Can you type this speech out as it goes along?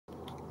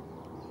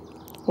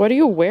What are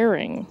you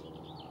wearing?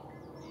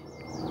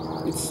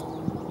 It's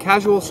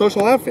casual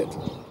social outfit.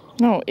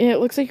 No, it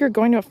looks like you're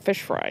going to a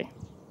fish fry.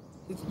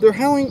 They're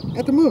howling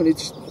at the moon.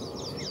 It's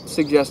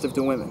suggestive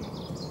to women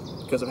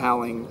because of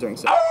howling during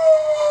sex.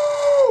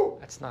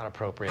 That's not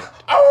appropriate.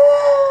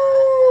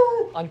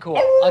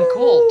 Uncool.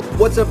 Uncool.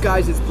 What's up,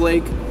 guys? It's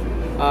Blake.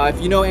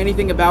 If you know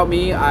anything about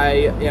me, I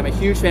am a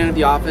huge fan of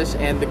The Office,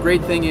 and the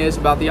great thing is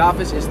about The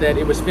Office is that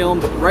it was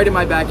filmed right in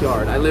my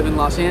backyard. I live in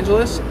Los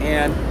Angeles,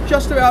 and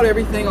just about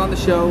everything on the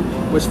show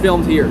was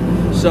filmed here.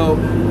 So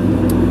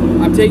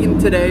I'm taking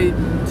today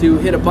to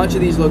hit a bunch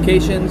of these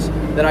locations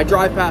that I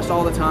drive past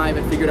all the time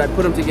and figured I'd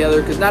put them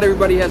together because not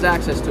everybody has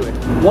access to it.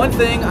 One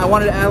thing, I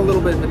wanted to add a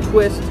little bit of a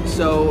twist,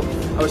 so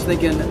I was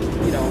thinking,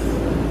 you know,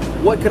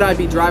 what could I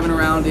be driving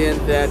around in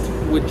that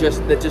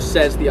just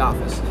says The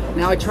Office?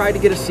 Now I tried to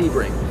get a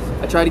Sebring.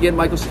 I tried to get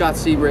Michael Scott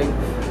Sebring,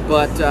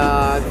 but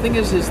the thing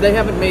is they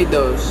haven't made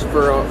those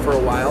for a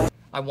while.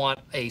 I want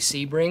a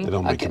Sebring. They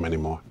don't make them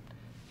anymore.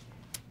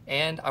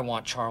 And I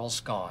want Charles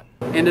Gone.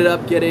 Ended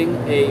up getting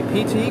a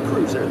PT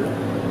Cruiser.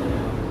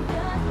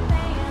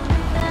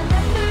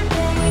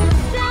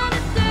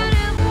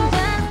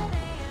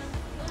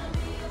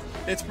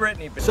 It's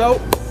Brittany. So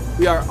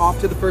we are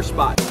off to the first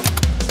spot.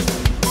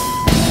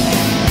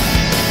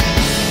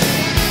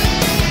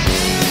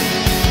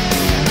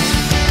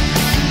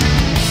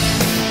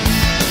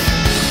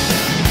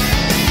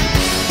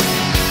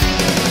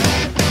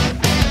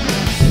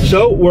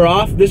 So we're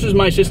off. This is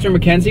my sister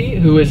Mackenzie,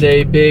 who is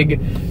a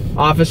big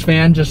Office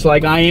fan, just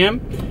like I am.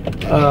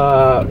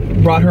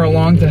 Brought her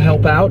along to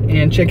help out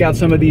and check out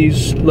some of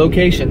these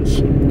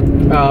locations.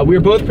 We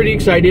were both pretty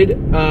excited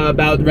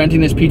about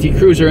renting this PT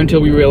Cruiser until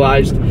we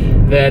realized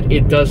that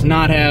it does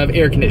not have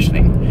air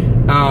conditioning.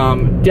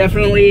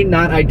 Definitely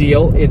not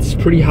ideal. It's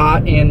pretty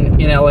hot in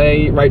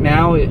LA right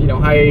now, you know,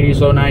 high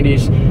 80s, low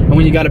 90s. And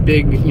when you got a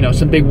big, you know,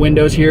 some big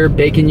windows here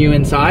baking you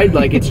inside,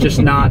 like it's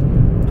just not.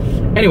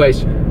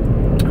 Anyways.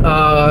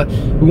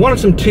 We wanted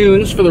some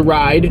tunes for the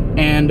ride,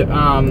 and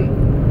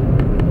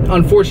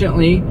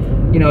unfortunately,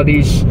 you know,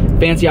 these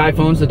fancy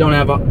iPhones that don't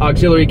have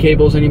auxiliary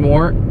cables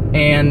anymore,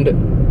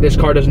 and this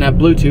car doesn't have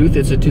Bluetooth.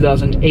 It's a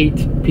 2008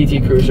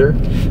 PT Cruiser.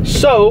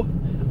 So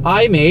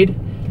I made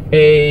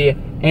a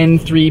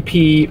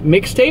N3P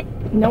mixtape.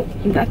 Nope,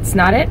 that's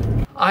not it.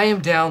 I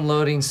am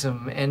downloading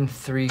some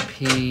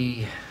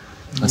N3P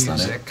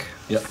music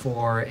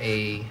for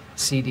a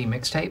CD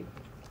mixtape.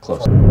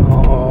 Close.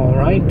 All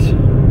right.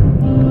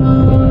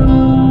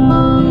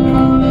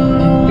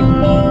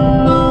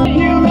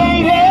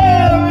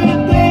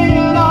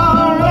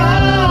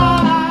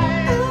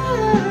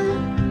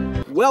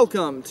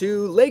 Welcome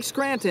to Lake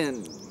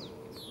Scranton.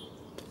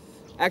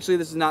 Actually,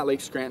 this is not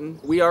Lake Scranton.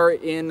 We are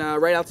in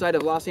right outside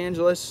of Los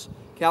Angeles,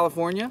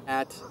 California,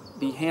 at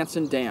the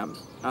Hansen Dam,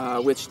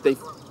 which they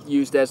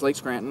used as Lake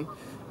Scranton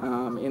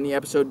in the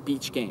episode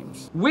Beach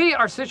Games. We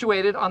are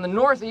situated on the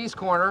northeast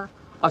corner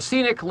of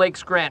scenic Lake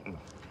Scranton,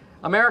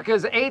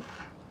 America's 8th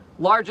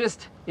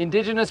largest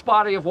indigenous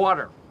body of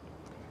water.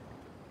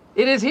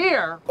 It is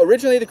here.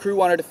 Originally, the crew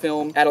wanted to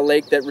film at a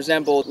lake that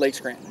resembled Lake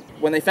Scranton.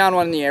 When they found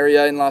one in the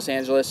area in Los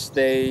Angeles,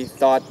 they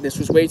thought this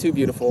was way too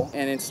beautiful,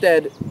 and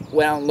instead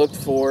went out and looked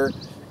for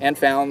and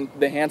found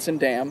the Hansen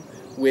Dam,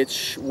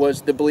 which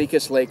was the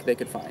bleakest lake they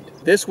could find.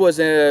 This was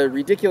a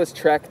ridiculous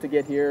trek to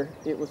get here.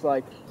 It was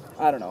like,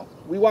 I don't know.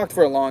 We walked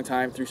for a long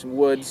time through some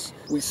woods.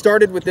 We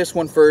started with this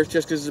one first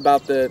just because it's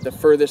about the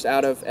furthest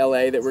out of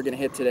LA that we're gonna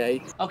hit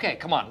today. Okay,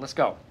 come on, let's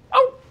go.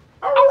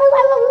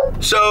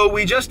 So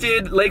we just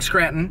did Lake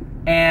Scranton,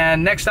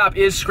 and next stop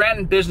is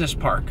Scranton Business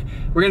Park.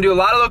 We're gonna do a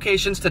lot of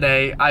locations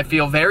today. I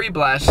feel very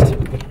blessed.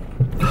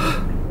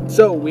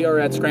 So we are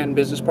at Scranton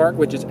Business Park,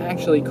 which is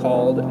actually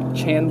called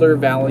Chandler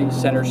Valley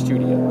Center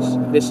Studios.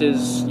 This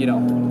is, you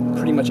know,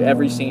 pretty much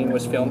every scene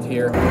was filmed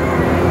here.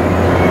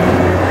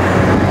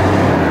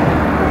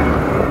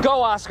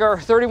 Go, Oscar.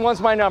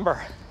 31's my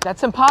number.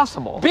 That's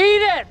impossible. Beat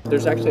it!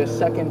 There's actually a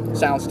second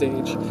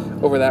soundstage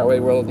over that way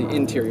where the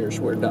interiors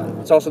were done.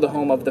 It's also the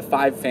home of the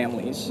 5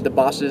 families. The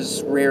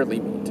bosses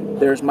rarely meet.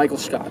 There's Michael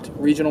Scott,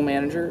 Regional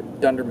Manager,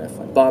 Dunder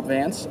Mifflin. Bob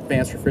Vance,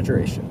 Vance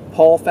Refrigeration.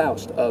 Paul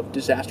Faust of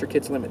Disaster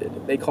Kits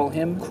Limited. They call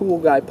him Cool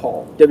Guy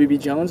Paul. WB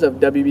Jones of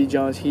WB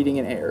Jones Heating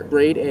and Air.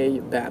 Grade A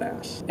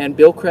Badass. And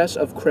Bill Kress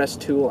of Kress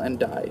Tool and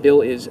Die.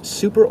 Bill is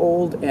super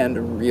old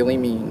and really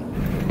mean.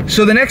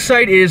 So the next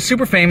site is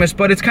super famous,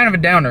 but it's kind of a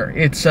downer.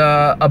 It's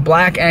a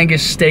Black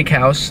Angus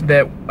steakhouse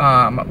that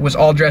was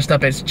all dressed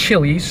up as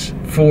Chili's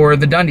for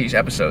the Dundies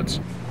episodes.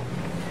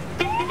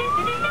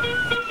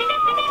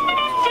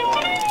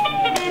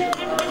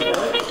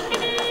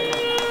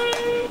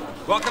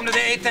 Welcome to the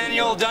 8th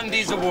Annual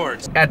Dundies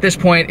Awards. At this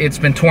point, it's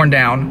been torn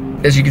down,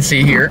 as you can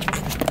see here.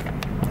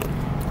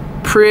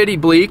 Pretty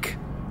bleak.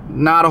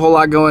 Not a whole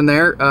lot going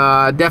there.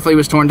 Definitely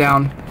was torn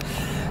down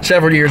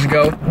several years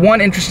ago.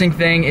 One interesting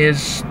thing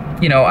is,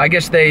 you know, I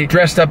guess they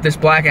dressed up this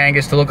Black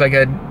Angus to look like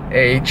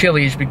a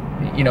Chili's,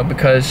 you know,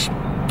 because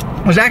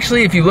was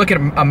actually, if you look at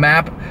a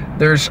map,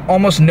 there's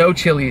almost no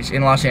Chili's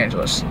in Los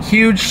Angeles.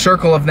 Huge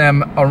circle of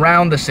them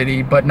around the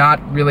city, but not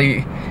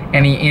really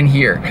any in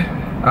here.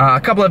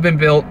 A couple have been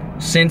built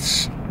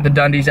since the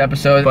Dundies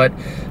episode, but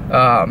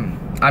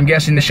I'm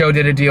guessing the show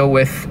did a deal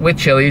with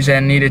Chili's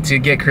and needed to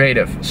get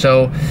creative.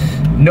 So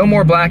no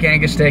more Black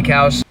Angus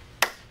Steakhouse.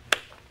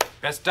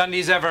 Best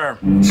Dundies ever.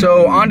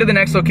 So on to the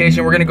next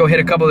location. We're gonna go hit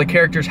a couple of the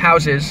characters'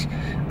 houses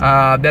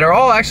that are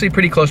all actually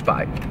pretty close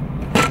by.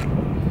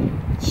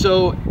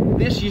 So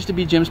this used to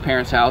be Jim's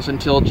parents' house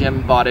until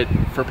Jim bought it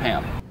for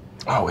Pam.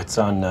 Oh, it's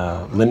on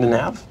Linden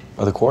Ave,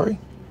 by the quarry?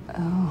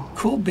 Oh.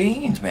 Cool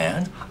beans,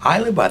 man. I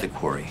live by the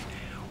quarry.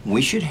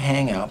 We should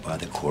hang out by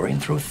the quarry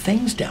and throw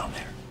things down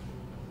there.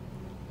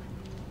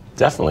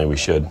 Definitely we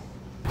should.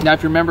 Now,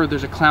 if you remember,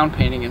 there's a clown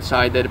painting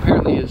inside that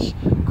apparently is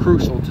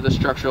crucial to the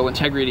structural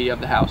integrity of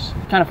the house.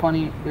 Kind of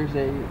funny, there's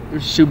a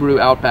Subaru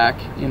Outback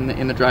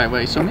in the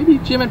driveway, so maybe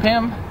Jim and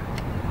Pam,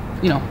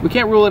 you know, we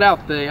can't rule it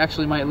out, they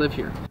actually might live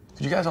here.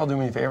 Could you guys all do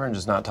me a favor and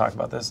just not talk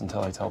about this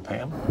until I tell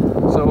Pam?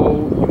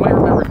 So, you might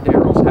remember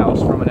Daryl's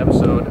house from an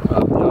episode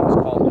of The Office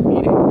called The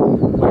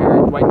Meeting, where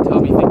Dwight and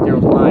Toby think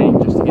Daryl's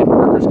lying just to get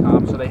workers'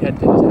 comp, so they head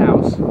to his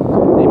house.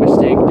 They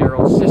mistake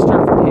Daryl's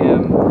sister for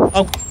him.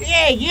 Oh,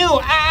 yeah, you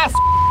ass!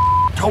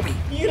 Toby.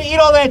 You gonna eat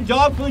all that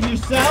dog food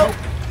yourself?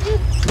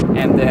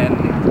 And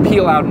then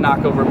peel out and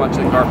knock over a bunch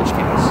of the garbage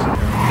cans.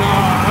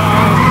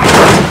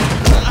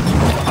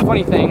 The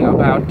funny thing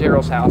about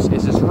Daryl's house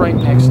is it's right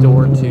next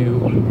door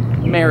to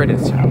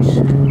Meredith's house,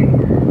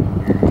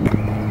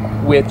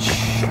 which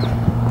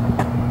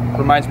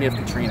reminds me of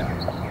Katrina.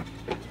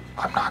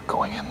 I'm not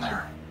going in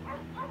there.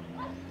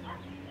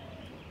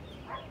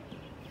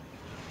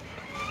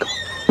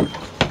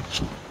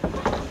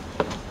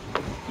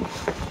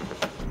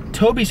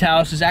 Toby's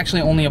house is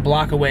actually only a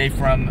block away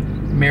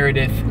from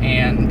Meredith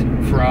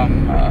and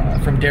from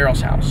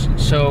Daryl's house.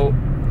 So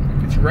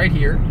it's right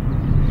here.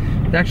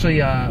 There's actually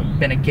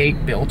been a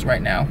gate built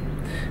right now,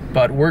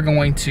 but we're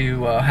going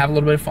to have a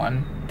little bit of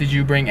fun. Did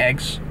you bring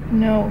eggs?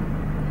 No.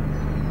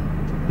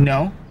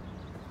 No?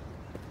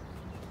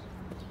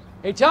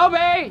 Hey,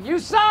 Toby, you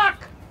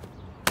suck!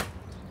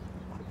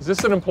 Is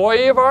this an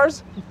employee of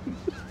ours?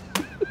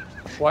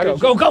 Why go?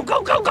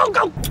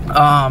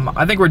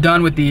 I think we're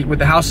done with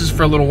the houses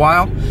for a little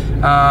while.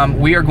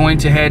 We are going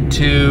to head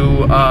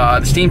to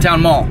the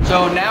Steamtown Mall.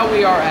 So now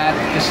we are at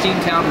the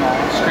Steamtown Mall,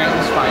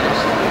 Scranton's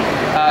finest.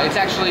 It's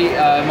actually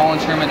a mall in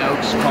Sherman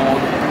Oaks called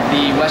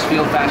the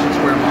Westfield Fashion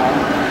Square Mall.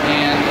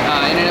 And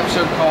in an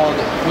episode called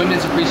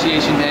Women's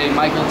Appreciation Day,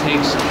 Michael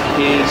takes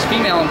his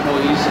female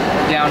employees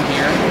down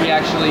here. He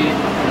actually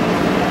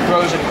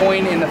throws a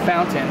coin in the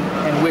fountain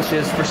and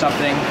wishes for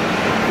something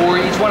for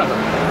each one of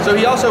them. So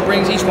he also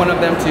brings each one of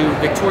them to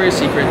Victoria's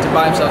Secret to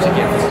buy themselves a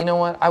gift. You know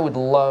what? I would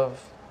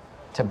love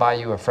to buy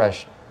you a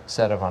fresh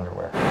set of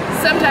underwear.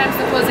 Sometimes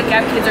the clothes at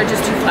Gap Kids are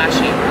just too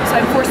flashy, so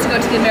I'm forced to go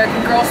to the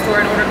American Girl store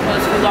and order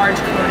clothes for large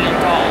colonial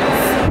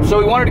dolls. So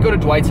we wanted to go to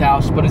Dwight's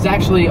house, but it's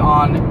actually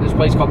on this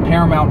place called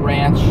Paramount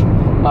Ranch,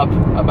 up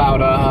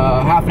about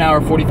half an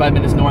hour, 45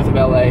 minutes north of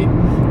LA.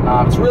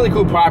 It's a really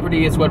cool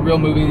property. It's what real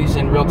movies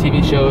and real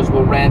TV shows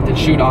will rent and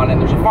shoot on,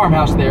 and there's a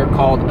farmhouse there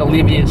called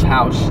Olivia's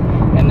house,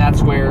 and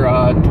that's where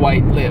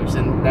Dwight lives,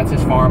 and that's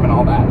his farm and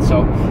all that.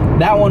 So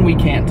that one we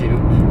can't do,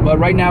 but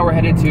right now we're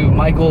headed to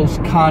Michael's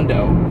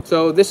condo.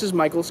 So this is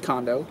Michael's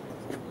condo.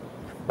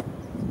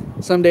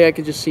 Someday I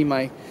could just see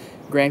my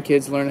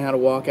grandkids learning how to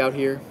walk out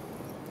here.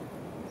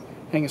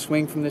 Hang a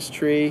swing from this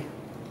tree,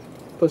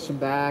 push them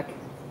back.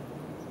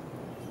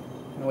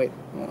 Oh wait,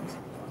 hold on.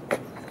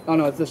 Oh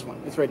no, it's this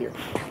one. It's right here.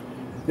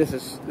 This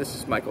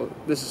is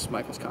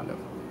Michael's condo.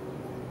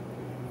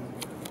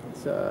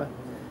 It's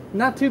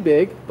not too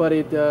big, but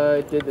it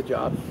did the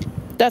job.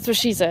 That's what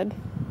she said.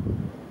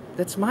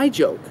 That's my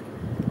joke.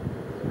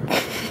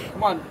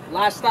 Come on,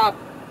 last stop.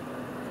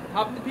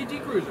 Hop in the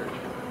PT Cruiser.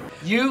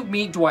 You,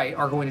 me, Dwight,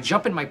 are going to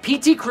jump in my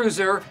PT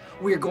Cruiser.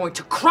 We are going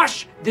to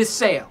crush this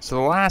sale. So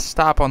the last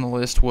stop on the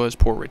list was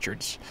Poor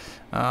Richards.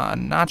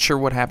 Not sure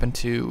what happened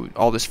to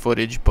all this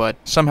footage, but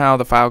somehow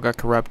the file got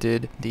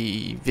corrupted.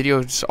 The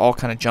video's all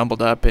kind of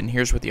jumbled up, and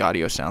here's what the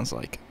audio sounds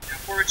like.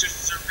 Poor Richards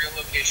is a real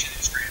location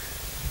in Scranton,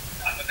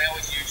 but they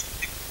always use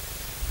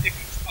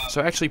Pickwick's Pub.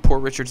 So actually, Poor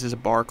Richards is a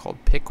bar called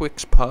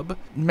Pickwick's Pub,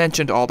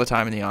 mentioned all the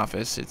time in the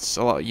office. It's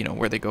a lot, you know,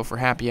 where they go for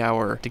happy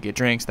hour to get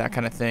drinks, that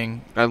kind of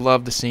thing. I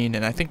love the scene,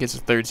 and I think it's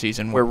the third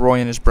season where Roy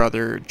and his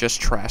brother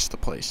just trash the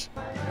place.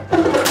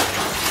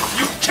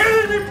 You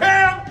kidding me,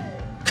 Pam?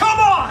 Come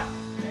on!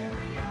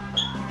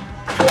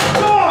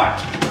 Come on!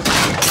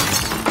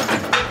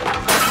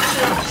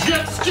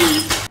 Jet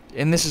ski!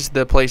 And this is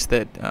the place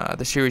that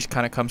the series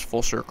kind of comes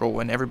full circle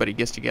when everybody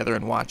gets together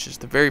and watches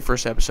the very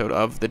first episode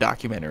of the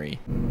documentary.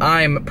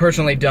 I'm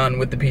personally done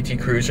with the PT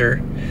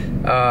Cruiser.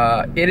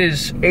 It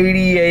is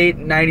 88,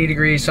 90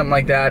 degrees, something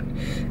like that,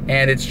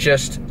 and it's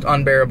just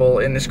unbearable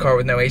in this car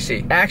with no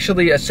AC.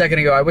 Actually, a second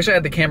ago, I wish I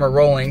had the camera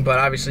rolling, but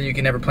obviously you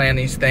can never plan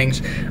these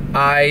things.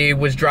 I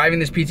was driving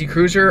this PT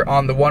Cruiser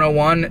on the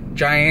 101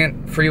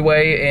 giant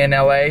freeway in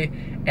LA,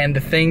 and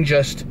the thing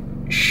just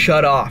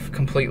shut off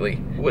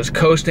completely. Was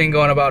coasting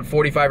going about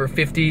 45 or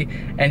 50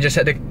 and just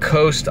had to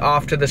coast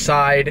off to the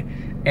side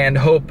and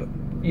hope,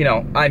 you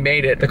know, I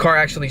made it. The car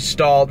actually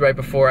stalled right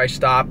before I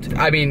stopped.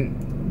 I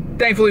mean,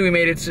 thankfully we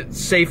made it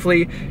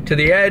safely to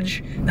the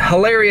edge.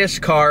 Hilarious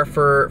car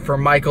for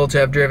Michael to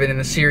have driven in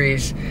the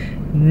series.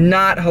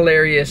 Not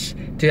hilarious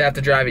to have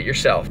to drive it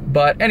yourself.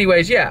 But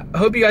anyways, yeah, I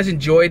hope you guys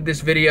enjoyed this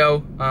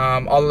video.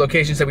 All the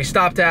locations that we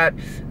stopped at.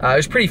 It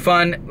was pretty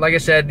fun. Like I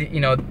said, you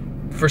know,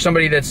 for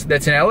somebody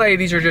that's in LA,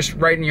 these are just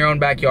right in your own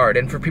backyard.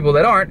 And for people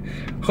that aren't,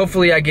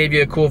 hopefully I gave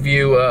you a cool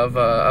view of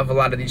a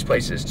lot of these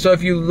places. So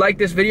if you like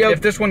this video,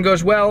 if this one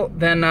goes well,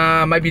 then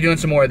I might be doing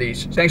some more of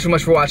these. Thanks so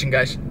much for watching,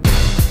 guys.